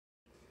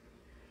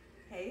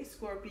Hey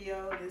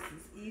Scorpio, this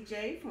is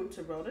EJ from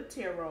Taurota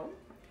Tarot.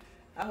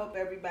 I hope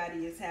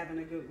everybody is having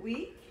a good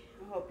week.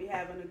 I hope you're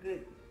having a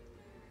good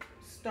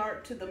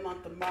start to the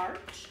month of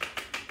March.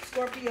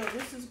 Scorpio,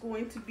 this is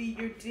going to be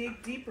your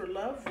Dig Deeper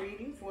Love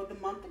reading for the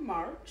month of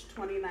March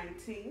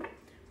 2019.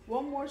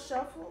 One more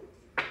shuffle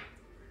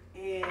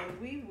and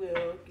we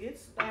will get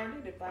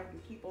started if I can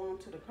keep on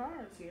to the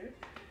cards here.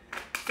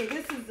 So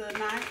this is a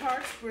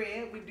 9-card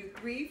spread. We do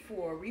 3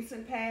 for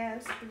recent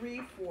past,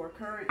 3 for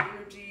current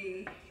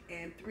energy,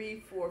 and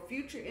 3 for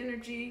future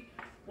energy,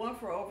 1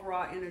 for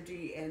overall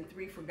energy, and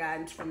 3 for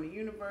guidance from the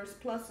universe,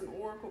 plus an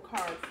oracle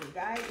card for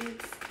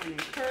guidance and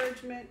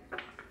encouragement.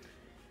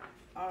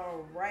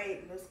 All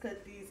right, let's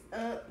cut these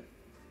up.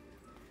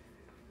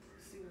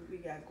 See what we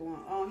got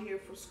going on here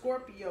for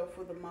Scorpio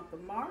for the month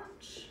of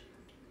March.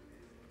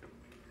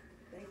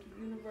 Thank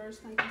you, universe.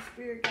 Thank you,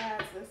 spirit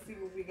guides. Let's see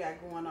what we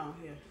got going on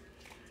here.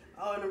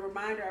 Oh, and a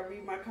reminder, I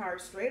read my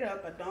cards straight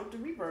up. I don't do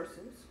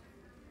reversals.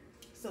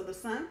 So the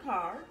Sun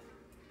card,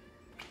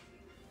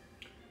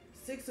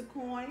 6 of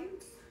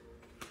coins,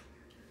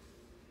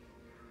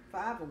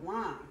 5 of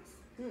wands.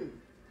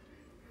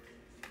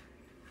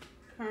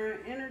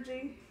 Current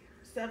energy,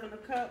 7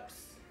 of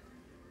cups,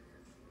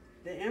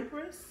 the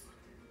Empress,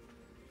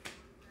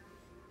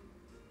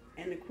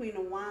 and the Queen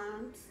of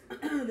Wands.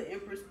 The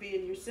Empress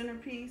being your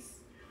centerpiece.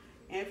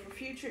 And for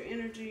future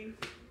energy,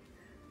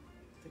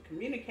 the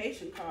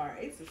communication card,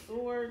 Ace of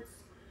Swords,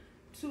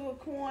 2 of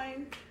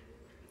coins,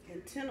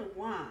 and 10 of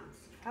wands.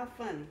 How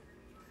funny.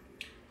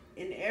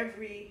 In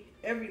every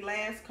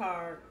last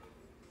card,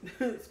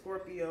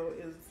 Scorpio,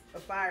 is a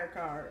fire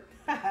card.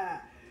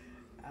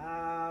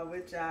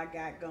 Which I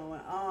got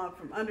going on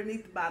from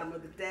underneath the bottom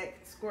of the deck,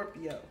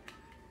 Scorpio.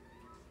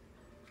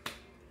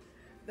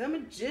 The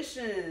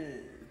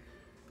Magician.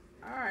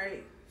 All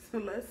right, so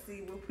let's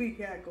see what we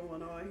got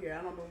going on here.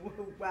 I don't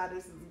know why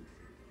this is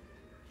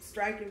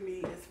striking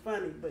me as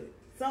funny, but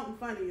something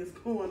funny is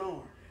going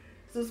on.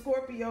 So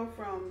Scorpio,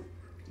 from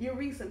your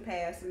recent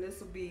past, and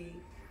this will be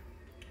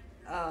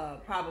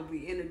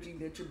probably energy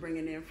that you're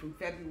bringing in from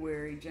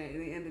February, the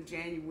end of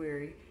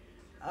January,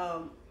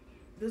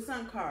 the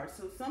Sun card.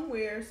 So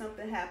somewhere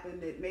something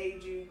happened that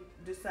made you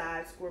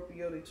decide,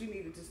 Scorpio, that you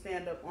needed to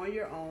stand up on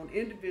your own,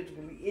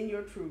 individually, in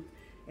your truth,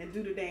 and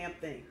do the damn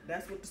thing.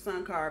 That's what the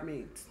Sun card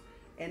means.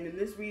 And in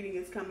this reading,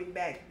 it's coming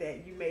back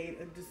that you made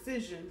a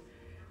decision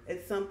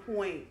at some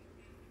point,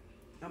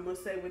 I'm going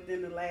to say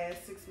within the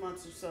last 6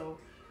 months or so,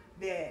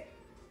 that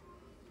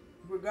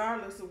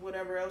regardless of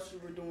whatever else you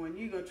were doing,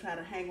 you're going to try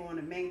to hang on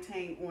and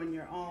maintain on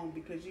your own,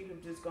 because you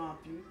have just gone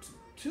through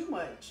too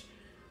much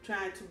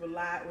trying to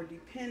rely or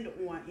depend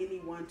on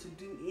anyone to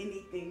do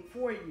anything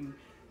for you.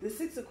 The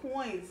 6 of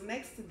coins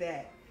next to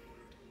that,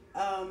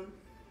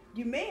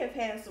 you may have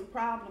had some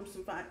problems,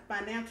 some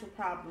financial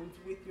problems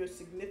with your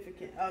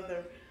significant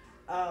other,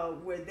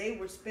 where they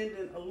were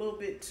spending a little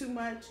bit too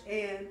much.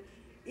 And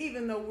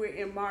even though we're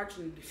in March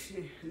and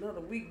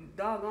another week,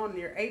 doggone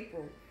near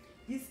April,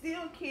 you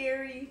still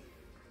carry,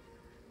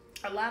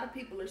 a lot of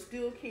people are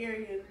still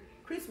carrying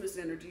Christmas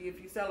energy. If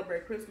you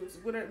celebrate Christmas,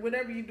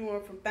 whatever you're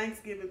doing from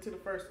Thanksgiving to the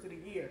first of the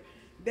year,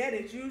 that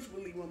is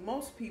usually when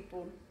most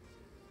people,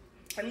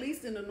 at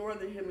least in the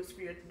Northern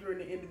Hemisphere during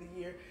the end of the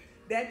year,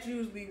 that's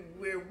usually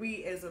where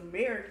we as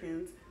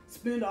Americans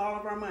spend all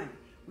of our money.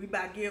 We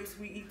buy gifts,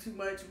 we eat too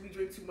much, we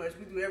drink too much,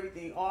 we do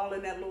everything all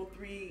in that little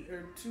 3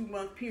 or 2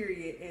 month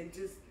period and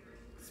just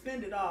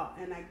spend it all.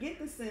 And I get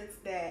the sense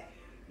that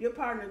your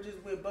partner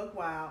just went buck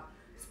wild,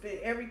 spent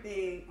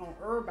everything on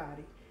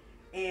everybody,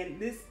 and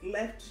this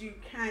left you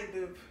kind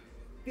of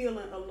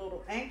feeling a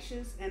little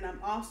anxious. And I'm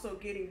also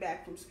getting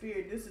back from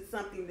spirit, this is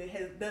something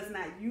that does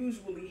not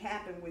usually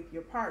happen with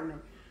your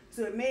partner.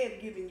 So it may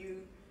have given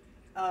you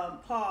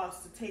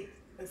pause to take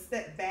a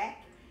step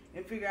back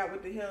and figure out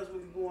what the hell is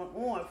really going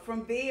on.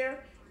 From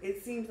there,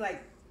 it seems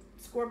like,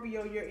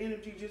 Scorpio, your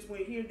energy just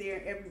went here, there,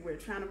 and everywhere,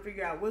 trying to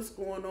figure out what's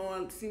going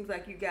on. It seems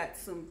like you got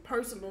some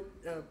personal,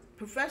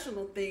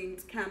 professional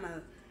things kind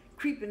of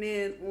creeping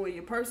in on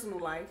your personal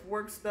life,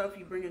 work stuff,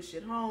 you bringing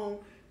shit home,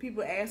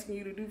 people asking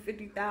you to do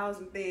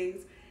 50,000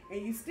 things,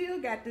 and you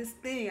still got this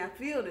thing, I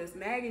feel this,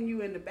 nagging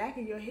you in the back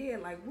of your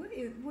head, like, what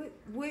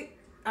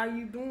are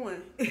you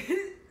doing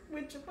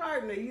with your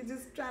partner? You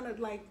just trying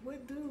to, like, what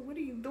are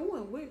you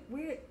doing?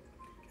 Where?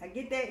 I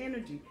get that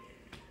energy.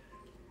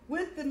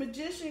 With the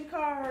Magician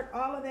card,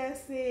 all of that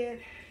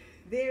said,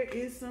 there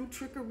is some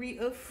trickery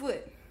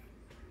afoot.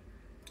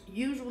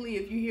 Usually,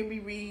 if you hear me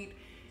read,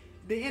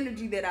 the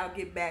energy that I'll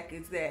get back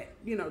is that,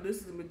 you know, this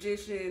is a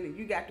magician and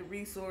you got the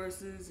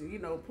resources and, you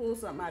know, pull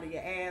something out of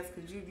your ass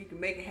because you can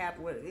make it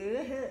happen.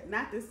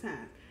 Not this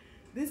time.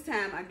 This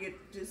time I get,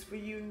 just for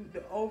you,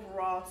 the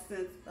overall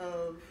sense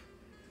of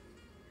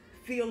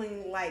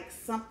feeling like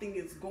something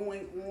is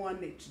going on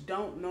that you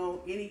don't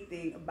know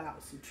anything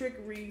about, some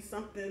trickery,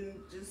 something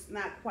just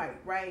not quite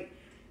right,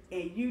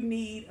 and you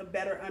need a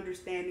better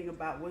understanding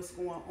about what's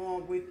going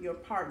on with your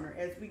partner.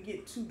 As we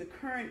get to the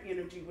current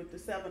energy with the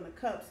 7 of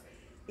Cups,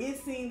 it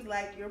seems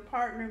like your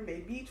partner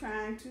may be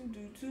trying to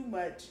do too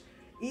much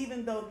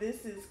even though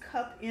this is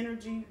cup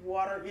energy,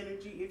 water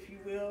energy, if you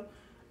will.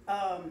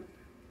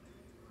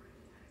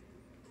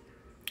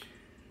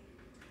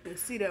 And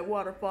see that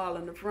waterfall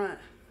in the front.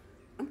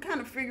 I'm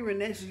kind of figuring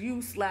that's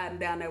you sliding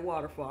down that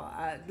waterfall.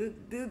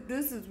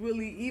 This is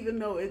really, even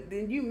though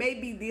then you may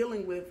be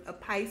dealing with a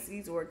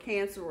Pisces or a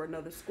Cancer or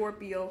another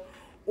Scorpio,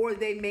 or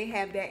they may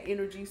have that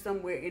energy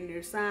somewhere in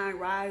their sign,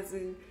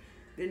 rising,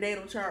 their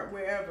natal chart,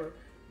 wherever.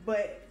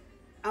 But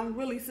I'm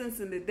really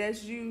sensing that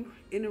that's you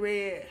in the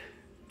red,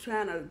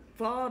 trying to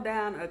fall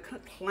down or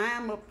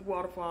climb up the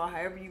waterfall,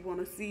 however you want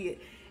to see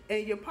it.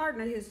 And your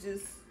partner has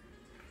just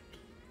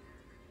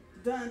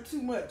done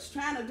too much,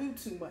 trying to do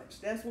too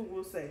much. That's what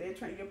we'll say.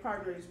 Your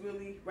partner is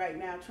really right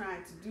now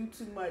trying to do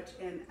too much.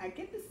 And I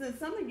get the sense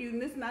some of you,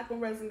 and this is not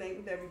going to resonate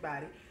with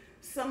everybody,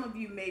 some of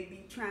you may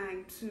be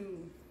trying to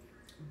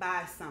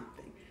buy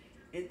something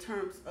in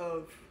terms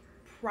of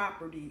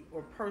property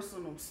or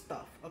personal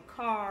stuff, a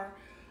car,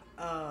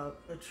 a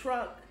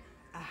truck,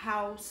 a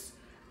house,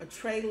 a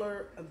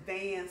trailer, a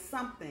van,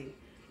 something.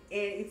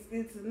 And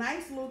it's a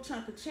nice little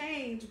chunk of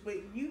change, but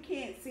you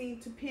can't seem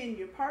to pin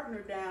your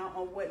partner down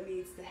on what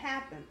needs to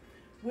happen.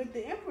 With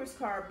the Empress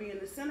card being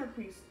the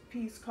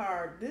centerpiece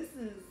card, this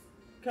is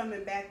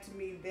coming back to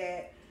me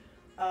that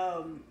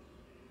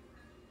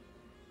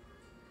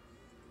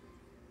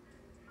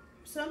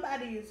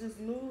somebody is just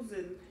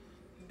losing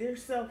their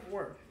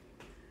self-worth.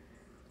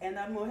 And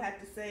I'm going to have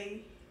to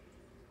say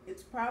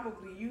it's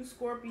probably you,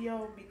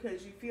 Scorpio,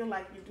 because you feel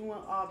like you're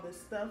doing all this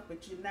stuff,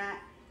 but you're not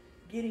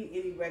getting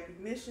any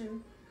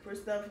recognition for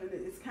stuff. And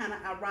it's kind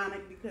of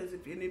ironic because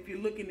if you're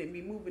looking at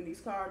me moving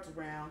these cards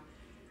around,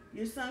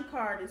 your Sun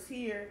card is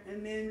here,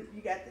 and then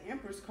you got the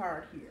Empress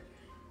card here.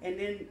 And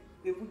then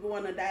if we go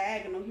on a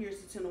diagonal, here's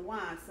the Ten of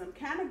Wands. So I'm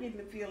kind of getting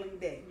the feeling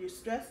that you're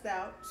stressed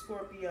out,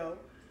 Scorpio.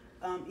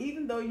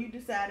 Even though you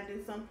decided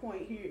at some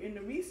point here in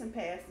the recent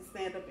past to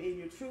stand up in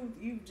your truth,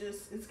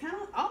 it's kind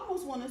of, I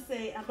almost want to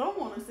say, I don't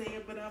want to say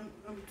it, but I'm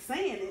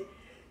saying it,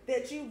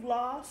 that you've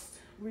lost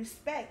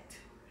respect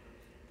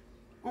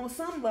on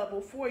some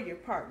level for your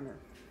partner.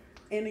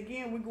 And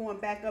again, we're going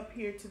back up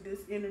here to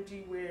this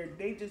energy where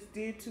they just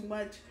did too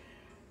much.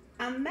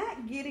 I'm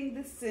not getting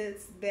the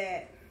sense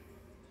that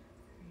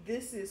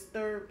this is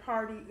third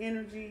party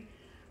energy,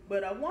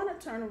 but I want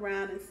to turn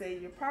around and say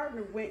your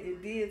partner went and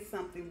did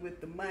something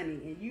with the money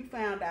and you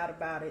found out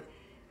about it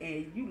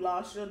and you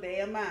lost your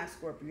damn mind,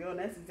 Scorpio, and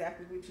that's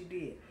exactly what you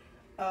did.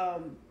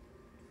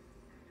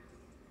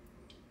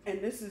 And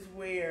this is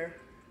where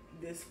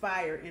this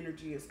fire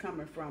energy is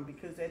coming from,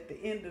 because at the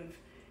end of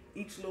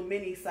each little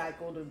mini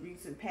cycle, the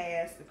recent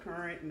past, the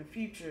current, and the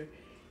future,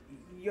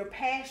 your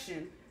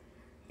passion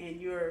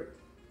and your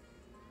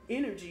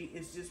energy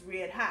is just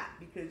red hot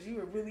because you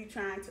are really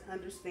trying to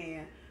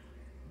understand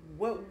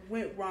what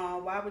went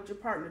wrong. Why would your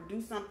partner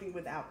do something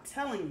without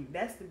telling you?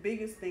 That's the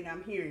biggest thing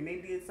I'm hearing. They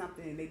did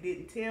something and they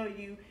didn't tell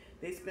you.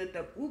 They spent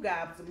up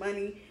gobs of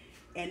money,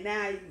 and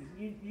now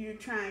you're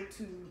trying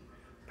to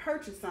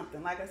purchase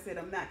something. Like I said,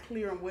 I'm not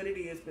clear on what it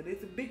is, but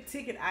it's a big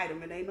ticket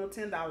item. It ain't no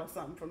 $10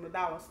 something from the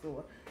dollar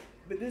store,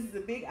 but this is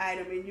a big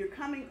item and you're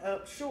coming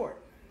up short.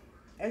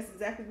 That's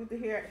exactly what the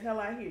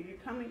hell I hear. You're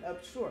coming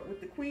up short with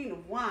the Queen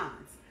of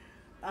Wands.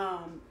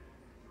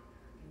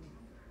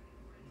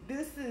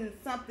 This is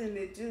something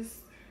that just,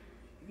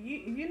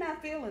 you're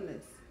not feeling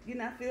this. You're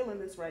not feeling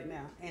this right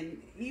now.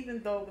 And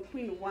even though the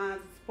Queen of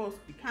Wands is supposed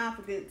to be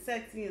confident,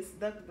 sexy, and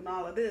seductive and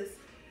all of this,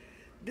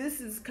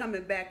 this is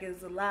coming back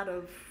as a lot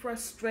of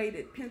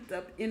frustrated,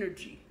 pent-up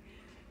energy.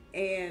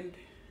 And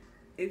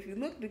if you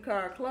look at the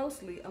card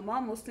closely, I'm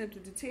almost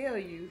tempted to tell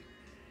you,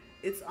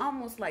 it's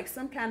almost like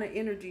some kind of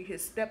energy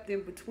has stepped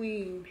in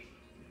between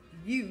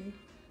you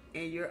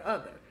and your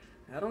other.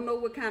 I don't know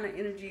what kind of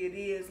energy it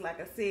is. Like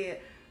I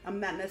said, I'm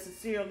not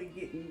necessarily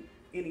getting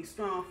any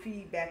strong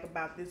feedback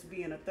about this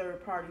being a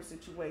third-party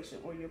situation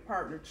or your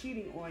partner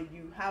cheating on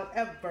you.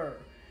 However,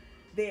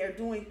 they are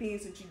doing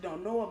things that you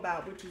don't know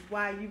about, which is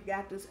why you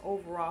got this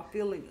overall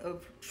feeling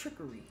of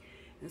trickery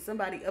and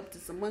somebody up to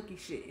some monkey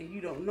shit and you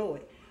don't know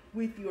it.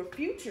 With your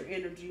future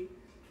energy,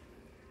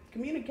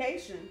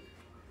 communication,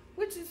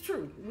 which is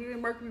true. We're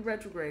in Mercury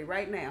retrograde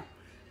right now.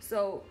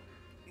 So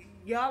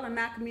y'all are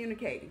not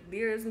communicating.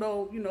 There is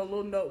no,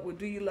 little note, well,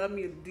 do you love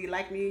me? Do you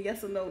like me?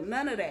 Yes or no?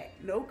 None of that.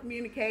 No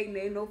communicating.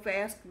 There ain't no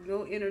fast,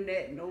 no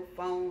internet, no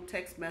phone,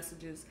 text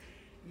messages.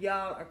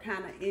 Y'all are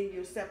kind of in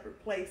your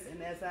separate place.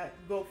 And as I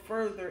go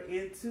further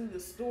into the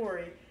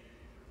story,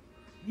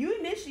 you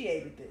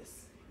initiated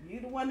this. You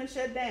the one that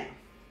shut down.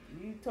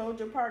 You told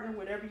your partner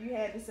whatever you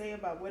had to say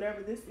about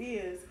whatever this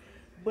is,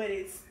 but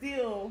it's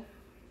still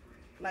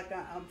like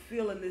I'm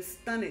feeling this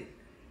stunted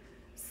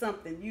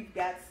something. You've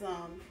got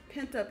some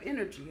pent-up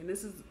energy, and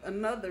this is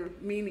another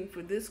meaning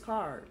for this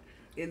card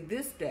in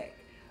this deck.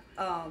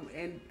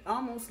 And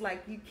almost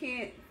like you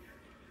can't,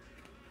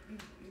 you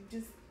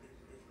just,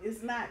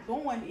 it's not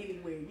going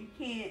anywhere. You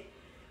can't,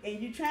 and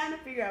you're trying to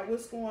figure out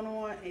what's going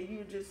on, and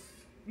you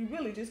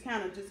really just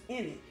kind of just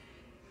in it.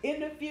 In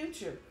the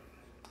future,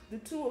 the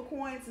Two of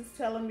Coins is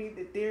telling me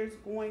that there's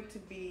going to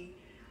be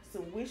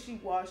some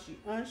wishy-washy,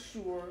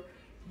 unsure.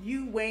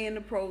 you weighing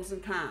the pros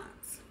and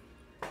cons.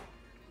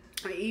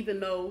 And even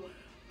though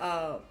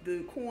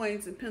the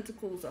coins and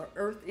pentacles are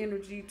earth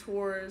energy,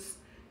 Taurus,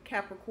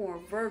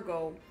 Capricorn,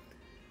 Virgo,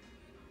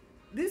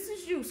 this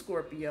is you,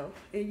 Scorpio.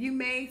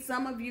 And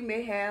some of you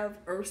may have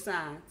earth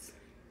signs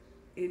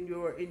in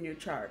your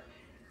chart.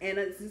 And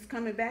it's just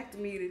coming back to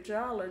me that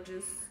y'all are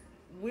just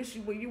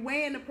you're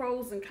weighing the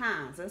pros and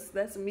cons.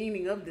 That's the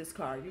meaning of this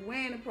card. You're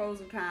weighing the pros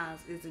and cons.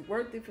 Is it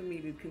worth it for me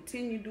to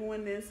continue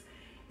doing this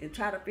and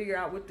try to figure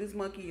out what this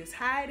monkey is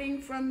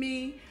hiding from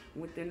me,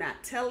 what they're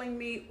not telling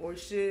me, or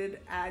should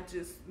I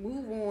just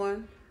move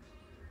on?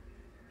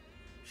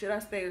 Should I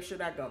stay or should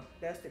I go?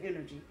 That's the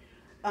energy.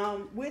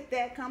 With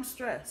that comes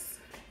stress.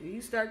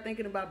 You start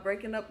thinking about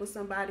breaking up with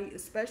somebody,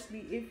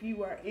 especially if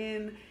you are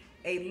in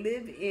a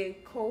live-in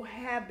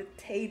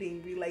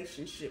cohabitating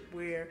relationship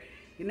where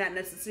you're not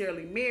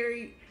necessarily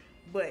married,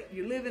 but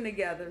you're living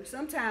together.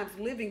 Sometimes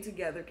living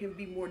together can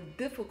be more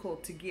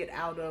difficult to get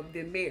out of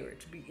than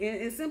marriage.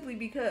 And simply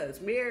because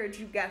marriage,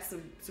 you've got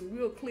some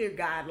real clear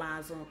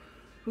guidelines on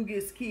who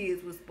gets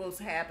kids, what's supposed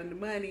to happen, the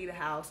money, the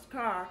house, the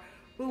car.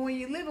 But when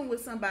you're living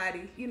with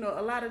somebody,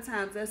 a lot of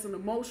times that's an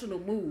emotional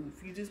move.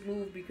 You just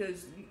move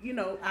because,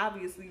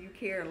 obviously you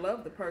care and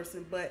love the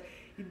person, but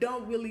you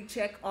don't really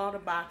check all the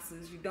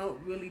boxes. You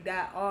don't really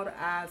dot all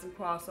the I's and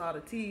cross all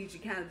the T's. You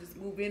kind of just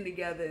move in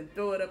together and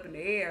throw it up in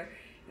the air,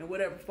 and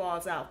whatever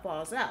falls out,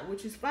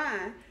 which is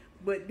fine.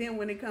 But then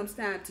when it comes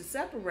time to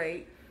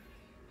separate,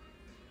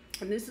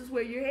 and this is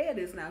where your head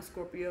is now,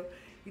 Scorpio,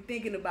 you're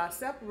thinking about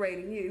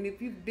separating. And if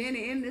you've been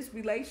in this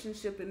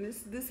relationship, and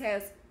this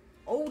has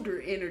older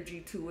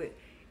energy to it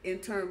in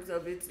terms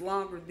of it's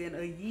longer than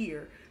a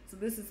year. So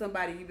this is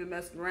somebody you've been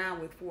messing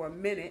around with for a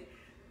minute.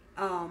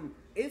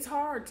 It's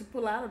hard to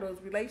pull out of those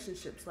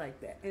relationships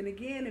like that. And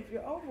again, if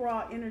your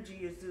overall energy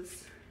is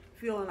just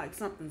feeling like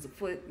something's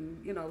afoot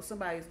and,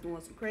 somebody's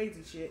doing some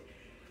crazy shit,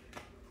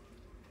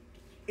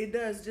 it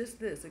does just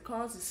this. It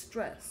causes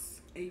stress.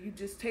 And you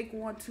just take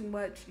on too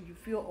much. You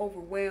feel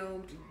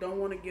overwhelmed. You don't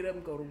want to get up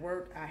and go to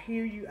work. I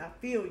hear you. I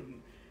feel you.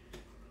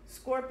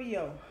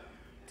 Scorpio,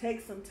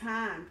 take some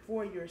time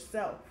for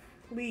yourself.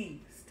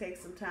 Please take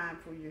some time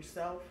for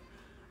yourself.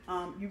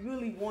 You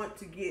really want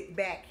to get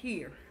back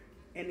here.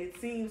 And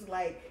it seems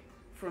like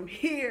from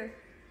here,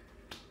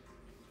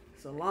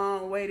 it's a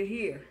long way to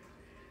here.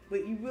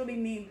 But you really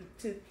need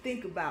to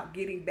think about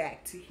getting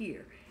back to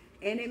here.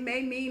 And it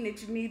may mean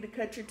that you need to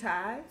cut your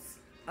ties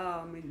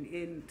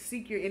and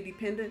seek your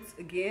independence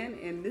again.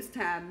 And this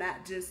time,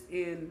 not just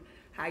in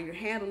how you're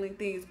handling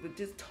things, but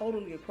just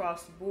totally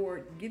across the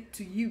board. Get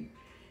to you.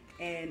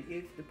 And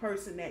if the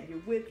person that you're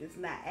with is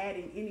not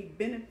adding any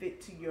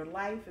benefit to your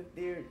life, if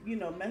they're,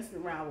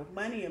 messing around with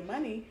money, and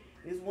money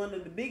is one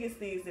of the biggest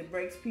things that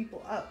breaks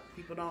people up.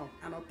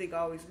 I don't think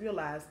always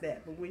realize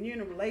that. But when you're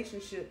in a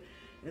relationship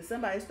and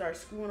somebody starts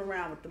screwing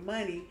around with the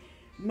money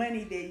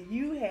that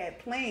you had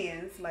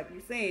plans, like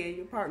you're saying,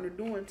 your partner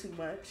doing too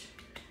much,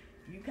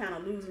 you kind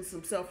of losing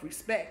some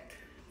self-respect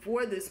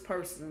for this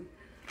person.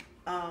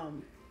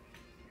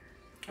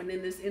 And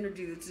then this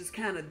energy that's just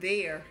kind of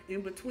there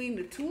in between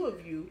the two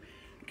of you,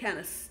 kind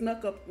of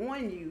snuck up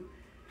on you.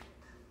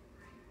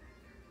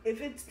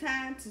 If it's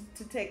time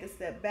to take a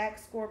step back,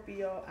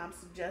 Scorpio, I'm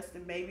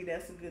suggesting maybe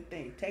that's a good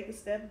thing. Take a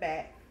step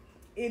back.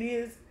 It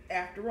is,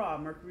 after all,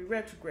 Mercury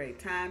retrograde.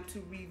 Time to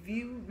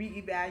review,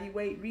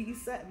 reevaluate,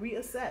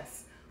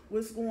 reassess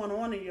what's going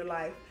on in your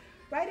life.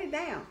 Write it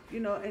down,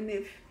 and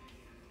if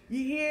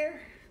you're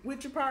here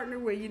with your partner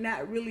where you're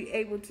not really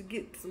able to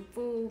get some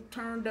full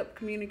turned up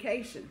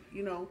communication,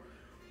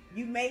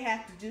 you may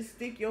have to just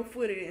stick your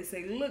foot in it and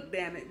say, look,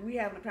 damn it, we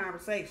having a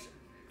conversation.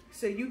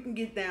 So you can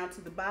get down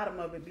to the bottom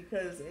of it,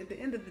 because at the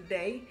end of the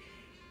day,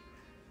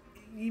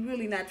 you're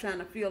really not trying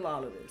to feel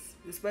all of this,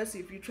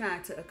 especially if you're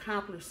trying to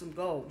accomplish some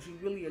goals. You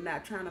really are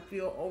not trying to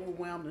feel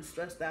overwhelmed and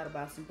stressed out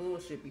about some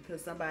bullshit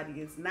because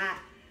somebody is not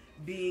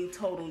being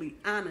totally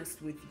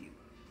honest with you.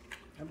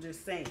 I'm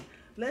just saying.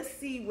 Let's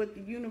see what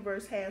the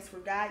universe has for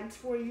guidance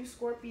for you,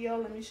 Scorpio.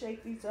 Let me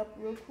shake these up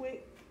real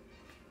quick.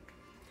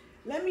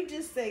 Let me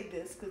just say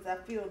this, because I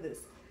feel this.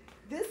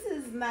 This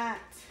is not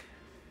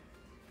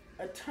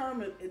a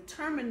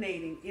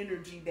terminating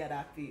energy that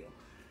I feel.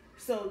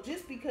 So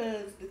just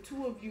because the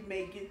two of you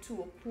may get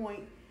to a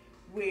point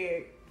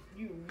where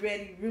you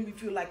really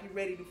feel like you're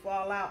ready to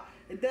fall out,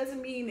 it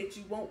doesn't mean that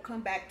you won't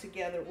come back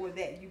together or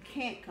that you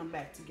can't come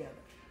back together.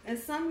 And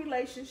some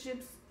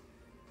relationships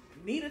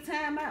need a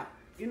timeout.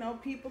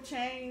 People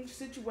change,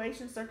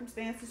 situations,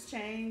 circumstances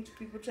change.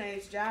 People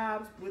change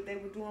jobs, what they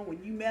were doing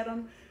when you met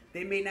them.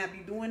 They may not be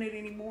doing it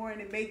anymore,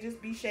 and it may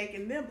just be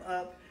shaking them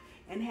up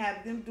and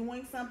have them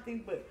doing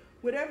something. But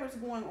whatever's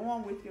going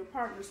on with your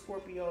partner,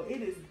 Scorpio,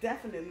 it is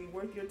definitely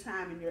worth your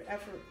time and your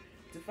effort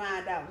to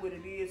find out what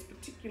it is,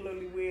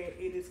 particularly where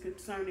it is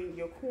concerning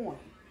your coin.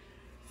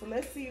 So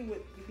let's see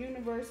what the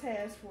universe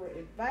has for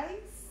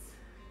advice.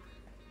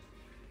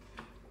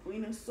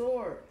 Queen of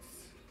Swords.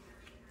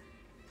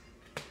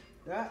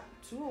 Got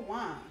Two of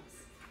Wands.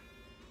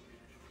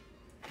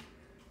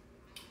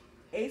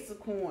 Ace of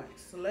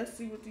Coins. So let's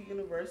see what the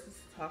universe is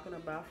talking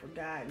about for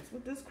guidance.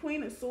 With this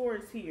Queen of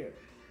Swords here,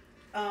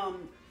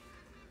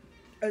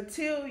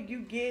 until you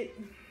get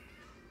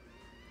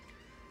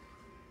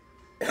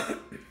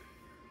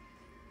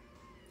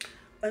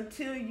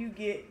until you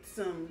get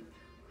some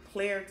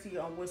clarity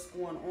on what's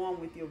going on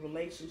with your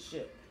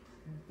relationship,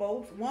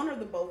 one or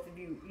the both of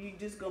you, you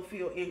just gonna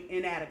feel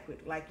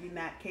inadequate, like you're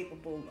not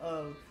capable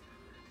of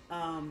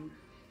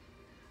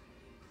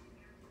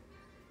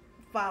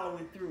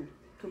following through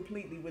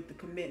completely with the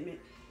commitment.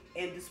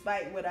 And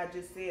despite what I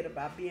just said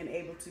about being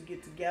able to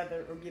get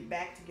together or get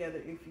back together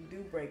if you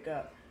do break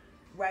up,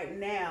 right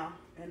now,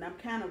 and I'm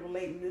kind of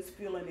relating this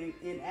feeling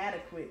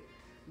inadequate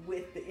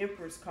with the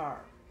Empress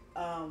card.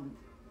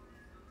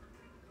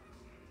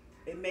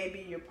 It may be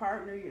your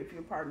partner. If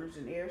your partner's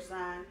an air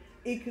sign,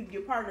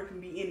 your partner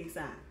can be any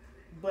sign.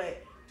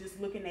 But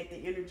just looking at the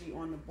energy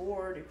on the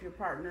board, if your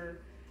partner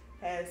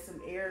has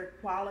some air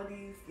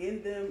qualities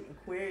in them,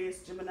 Aquarius,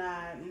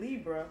 Gemini,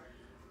 Libra,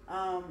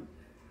 y'all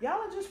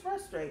are just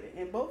frustrated.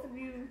 And both of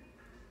you,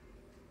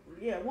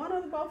 one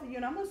of the both of you,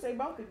 and I'm going to say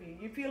both of you,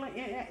 you're feeling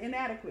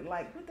inadequate.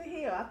 Like, what the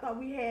hell? I thought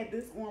we had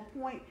this on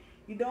point.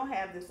 You don't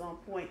have this on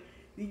point.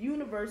 The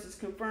universe is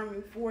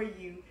confirming for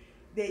you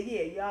that,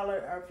 y'all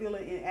are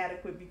feeling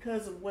inadequate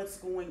because of what's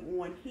going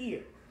on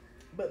here.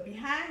 But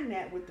behind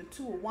that, with the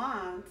Two of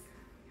Wands,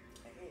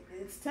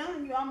 it's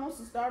telling you almost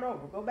to start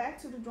over. Go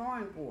back to the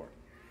drawing board.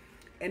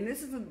 And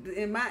this is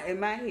in my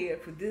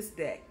head for this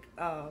deck.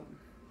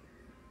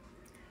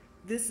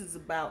 This is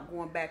about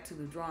going back to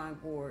the drawing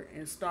board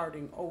and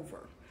starting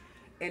over,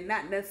 and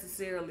not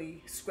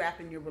necessarily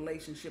scrapping your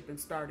relationship and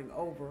starting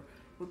over,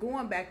 but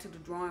going back to the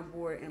drawing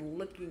board and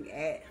looking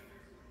at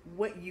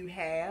what you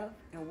have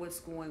and what's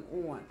going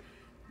on.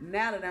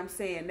 Now that I'm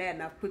saying that,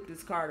 and I've put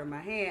this card in my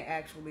hand,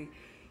 actually,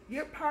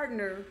 your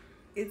partner,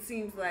 it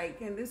seems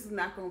like, and this is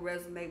not going to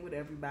resonate with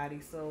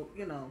everybody, so,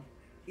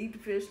 eat the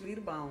fish, leave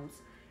the bones.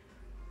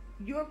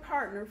 Your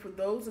partner, for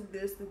those of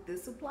this that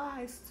this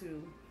applies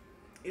to,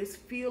 is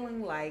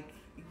feeling like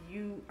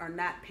you are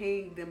not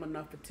paying them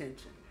enough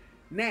attention.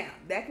 Now,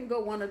 that can go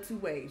one or two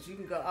ways. You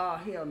can go, oh,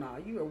 hell no,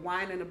 you are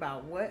whining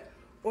about what?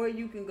 Or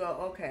you can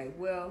go, okay,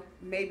 well,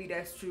 maybe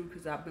that's true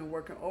because I've been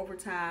working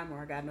overtime,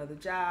 or I got another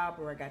job,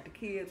 or I got the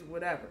kids, or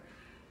whatever.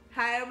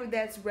 However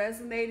that's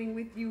resonating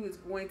with you is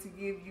going to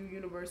give you,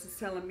 universe is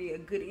telling me, a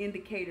good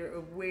indicator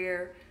of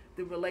where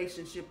the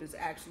relationship is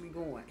actually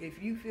going.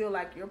 If you feel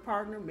like your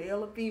partner,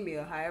 male or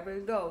female, however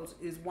it goes,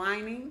 is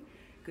whining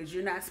because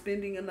you're not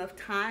spending enough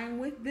time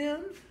with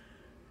them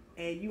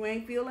and you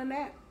ain't feeling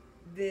that,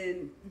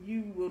 then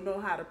you will know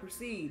how to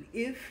proceed.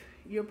 If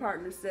your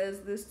partner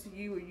says this to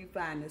you, or you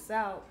find this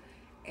out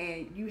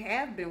and you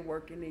have been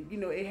working and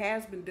it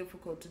has been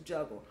difficult to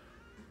juggle,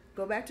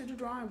 go back to the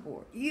drawing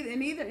board.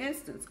 In either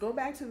instance, go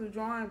back to the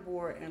drawing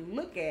board and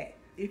look at,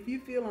 if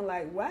you're feeling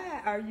like,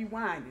 why are you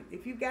whining?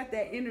 If you've got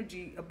that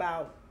energy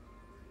about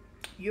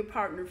your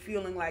partner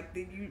feeling like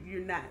that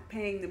you're not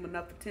paying them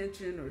enough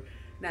attention or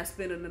not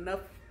spending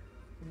enough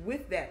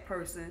with that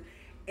person,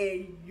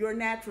 and your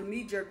natural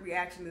knee-jerk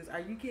reaction is, are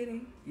you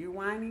kidding? You're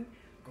whining?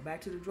 Go back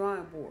to the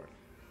drawing board.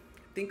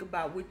 Think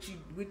about what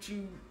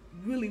you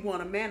really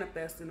want to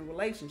manifest in a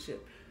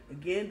relationship.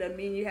 Again, doesn't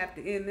mean you have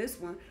to end this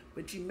one,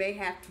 but you may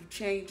have to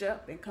change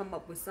up and come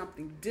up with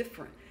something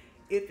different.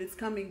 If it's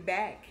coming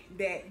back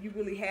that you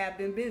really have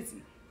been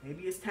busy,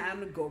 maybe it's time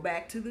to go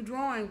back to the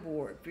drawing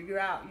board. Figure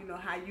out,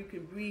 how you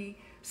can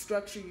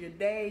restructure your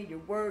day, your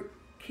work,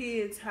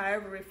 kids,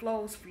 however it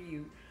flows for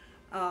you,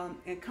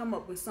 and come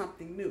up with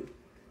something new.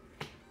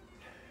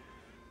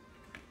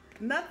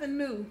 Nothing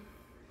new,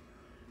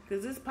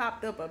 because this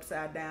popped up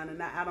upside down,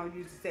 and I don't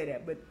usually say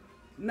that, but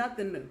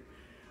nothing new.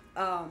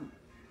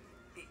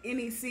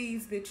 Any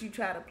seeds that you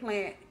try to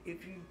plant,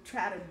 if you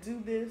try to do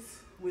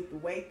this with the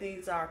way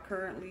things are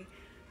currently,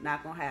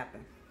 not gonna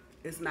happen.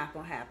 It's not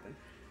gonna happen.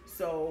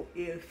 So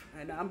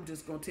and I'm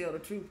just gonna tell the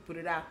truth, put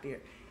it out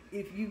there.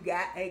 If you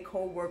got a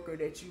coworker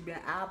that you've been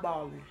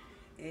eyeballing,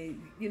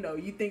 and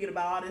you thinking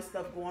about all this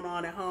stuff going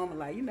on at home, and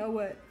like, you know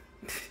what,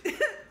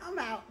 I'm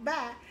out,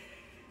 bye,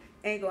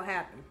 ain't gonna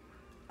happen.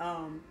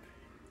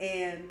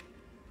 And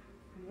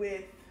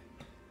with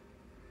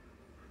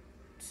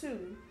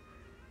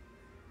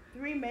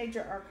 3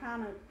 major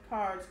arcana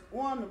cards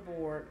on the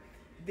board,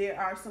 there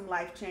are some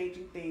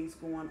life-changing things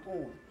going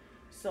on.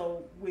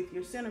 So with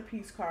your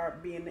centerpiece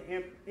card being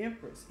the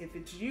Empress, if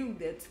it's you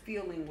that's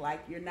feeling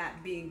like you're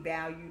not being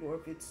valued, or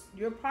if it's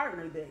your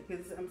partner that,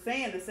 because I'm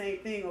saying the same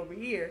thing over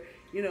here,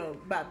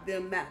 about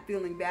them not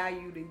feeling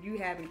valued and you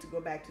having to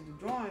go back to the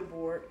drawing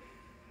board,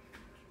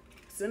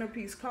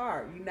 centerpiece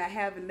card, you're not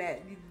having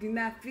that, you're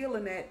not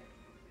feeling that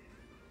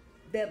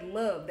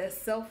love, that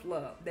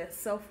self-love, that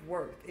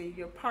self-worth. And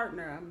your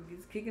partner, I'm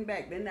just kicking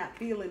back, they're not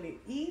feeling it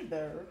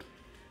either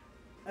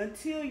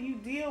until you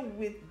deal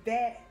with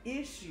that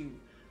issue,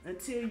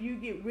 until you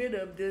get rid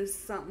of this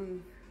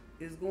something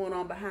is going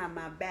on behind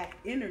my back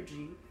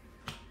energy.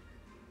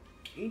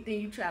 Anything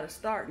you try to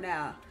start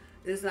now,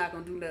 it's not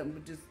going to do nothing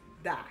but just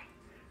die.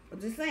 I'm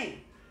just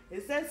saying,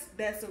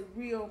 That's a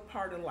real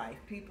part of life.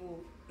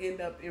 People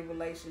end up in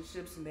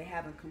relationships and they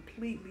haven't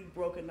completely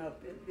broken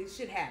up. This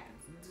shit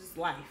happens. It's just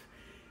life.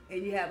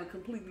 And you haven't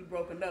completely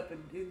broken up,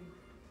 and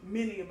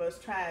many of us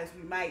try as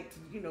we might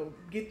to,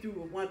 get through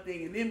with one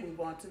thing and then move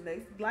on to the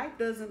next. Life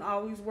doesn't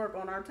always work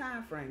on our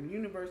time frame. The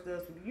universe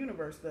does what the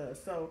universe does.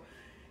 So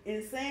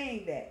in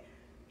saying that,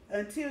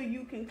 until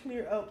you can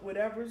clear up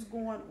whatever's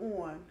going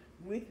on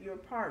with your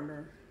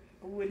partner,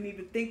 I wouldn't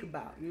even think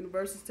about. The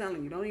universe is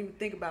telling you, don't even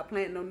think about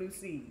planting no new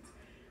seeds.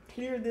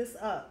 Clear this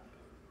up.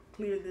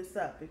 Clear this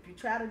up. If you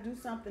try to do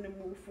something and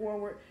move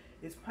forward,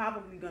 it's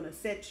probably going to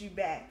set you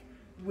back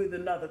with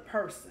another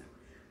person.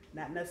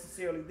 Not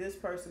necessarily this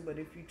person, but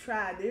if you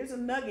try, there's a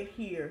nugget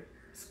here,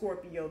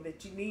 Scorpio,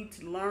 that you need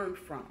to learn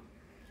from.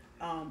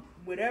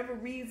 Whatever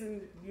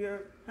reason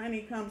your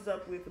honey comes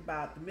up with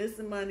about the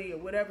missing money or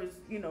whatever's,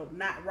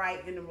 not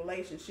right in the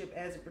relationship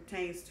as it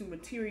pertains to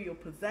material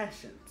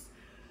possessions.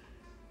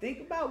 Think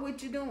about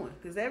what you're doing,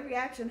 because every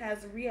action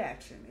has a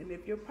reaction. And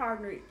if your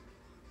partner,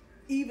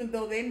 even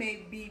though they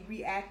may be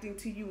reacting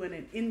to you in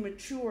an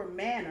immature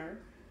manner,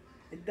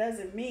 it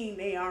doesn't mean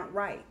they aren't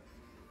right.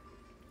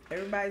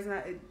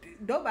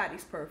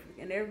 Nobody's perfect,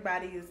 and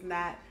everybody is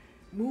not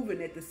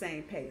moving at the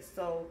same pace.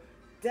 So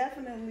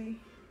definitely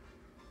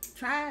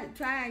try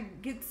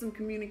and get some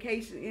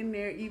communication in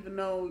there, even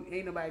though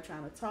ain't nobody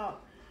trying to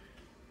talk.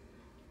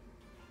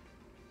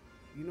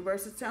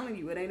 Universe is telling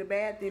you it ain't a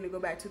bad thing to go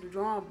back to the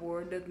drawing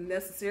board. It doesn't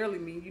necessarily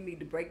mean you need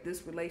to break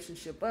this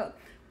relationship up,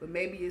 but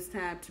maybe it's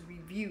time to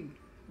review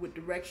what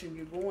direction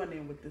you're going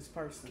in with this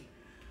person.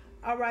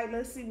 All right,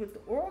 let's see what the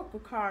Oracle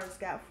cards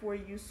got for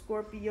you,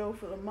 Scorpio,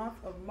 for the month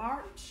of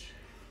March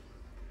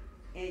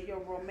and your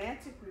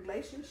romantic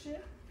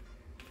relationship.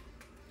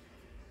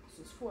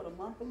 This is for the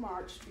month of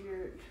March,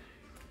 Spirit,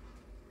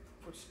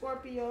 for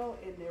Scorpio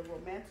and their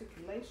romantic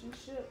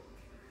relationship.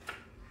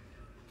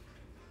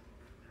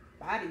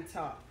 Body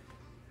talk.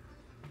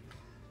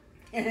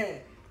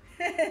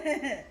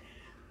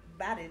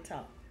 Body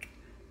talk.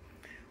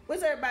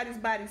 What's everybody's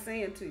body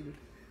saying to you?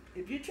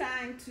 If you're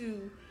trying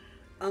to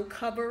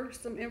uncover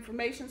some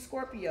information,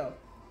 Scorpio,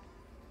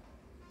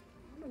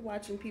 I'm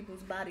watching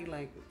people's body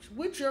language.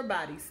 What's your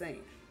body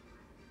saying?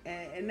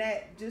 And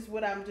that just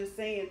what I'm just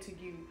saying to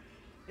you.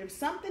 If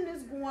something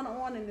is going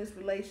on in this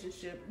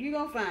relationship, you're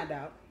going to find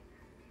out.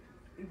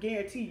 I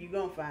guarantee you're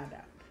going to find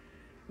out.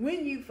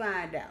 When you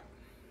find out,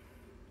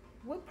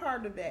 what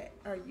part of that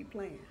are you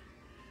playing?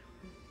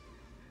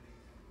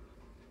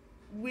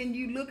 When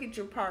you look at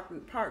your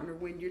partner,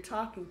 when you're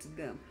talking to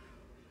them,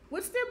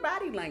 what's their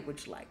body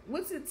language like?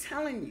 What's it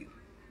telling you?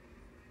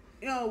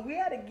 We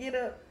got to get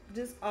up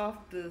just off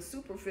the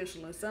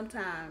superficial and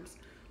sometimes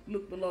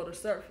look below the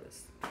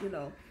surface.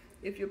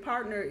 If your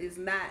partner is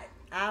not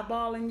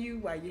eyeballing you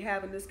while you're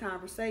having this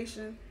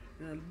conversation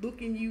and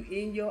looking you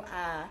in your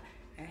eye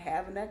and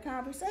having that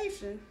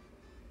conversation,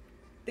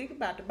 think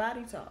about the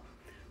body talk.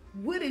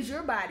 What is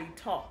your body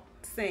talk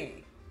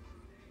saying?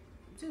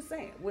 Just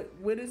saying.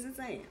 What is it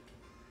saying?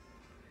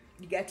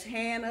 You got your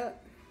hand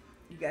up?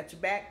 You got your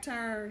back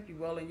turned? You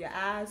rolling your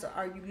eyes? Or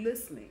are you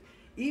listening?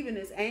 Even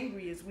as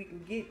angry as we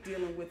can get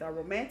dealing with our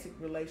romantic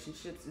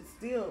relationships, it's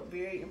still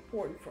very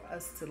important for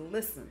us to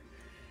listen.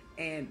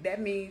 And that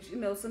means,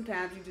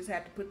 sometimes you just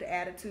have to put the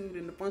attitude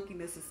and the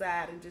funkiness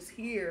aside and just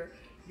hear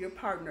your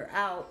partner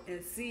out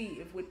and see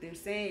if what they're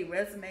saying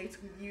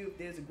resonates with you, if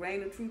there's a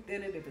grain of truth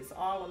in it, if it's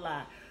all a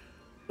lie.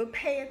 But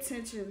pay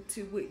attention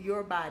to what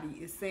your body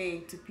is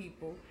saying to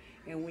people.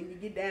 And when you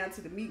get down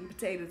to the meat and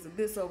potatoes of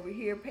this over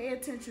here, pay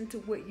attention to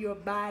what your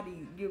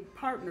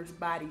partner's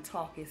body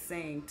talk is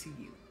saying to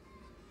you.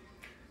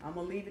 I'm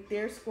going to leave it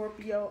there,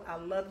 Scorpio. I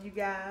love you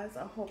guys.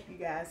 I hope you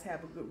guys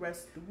have a good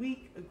rest of the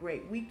week, a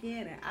great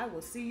weekend, and I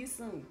will see you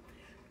soon.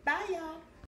 Bye, y'all.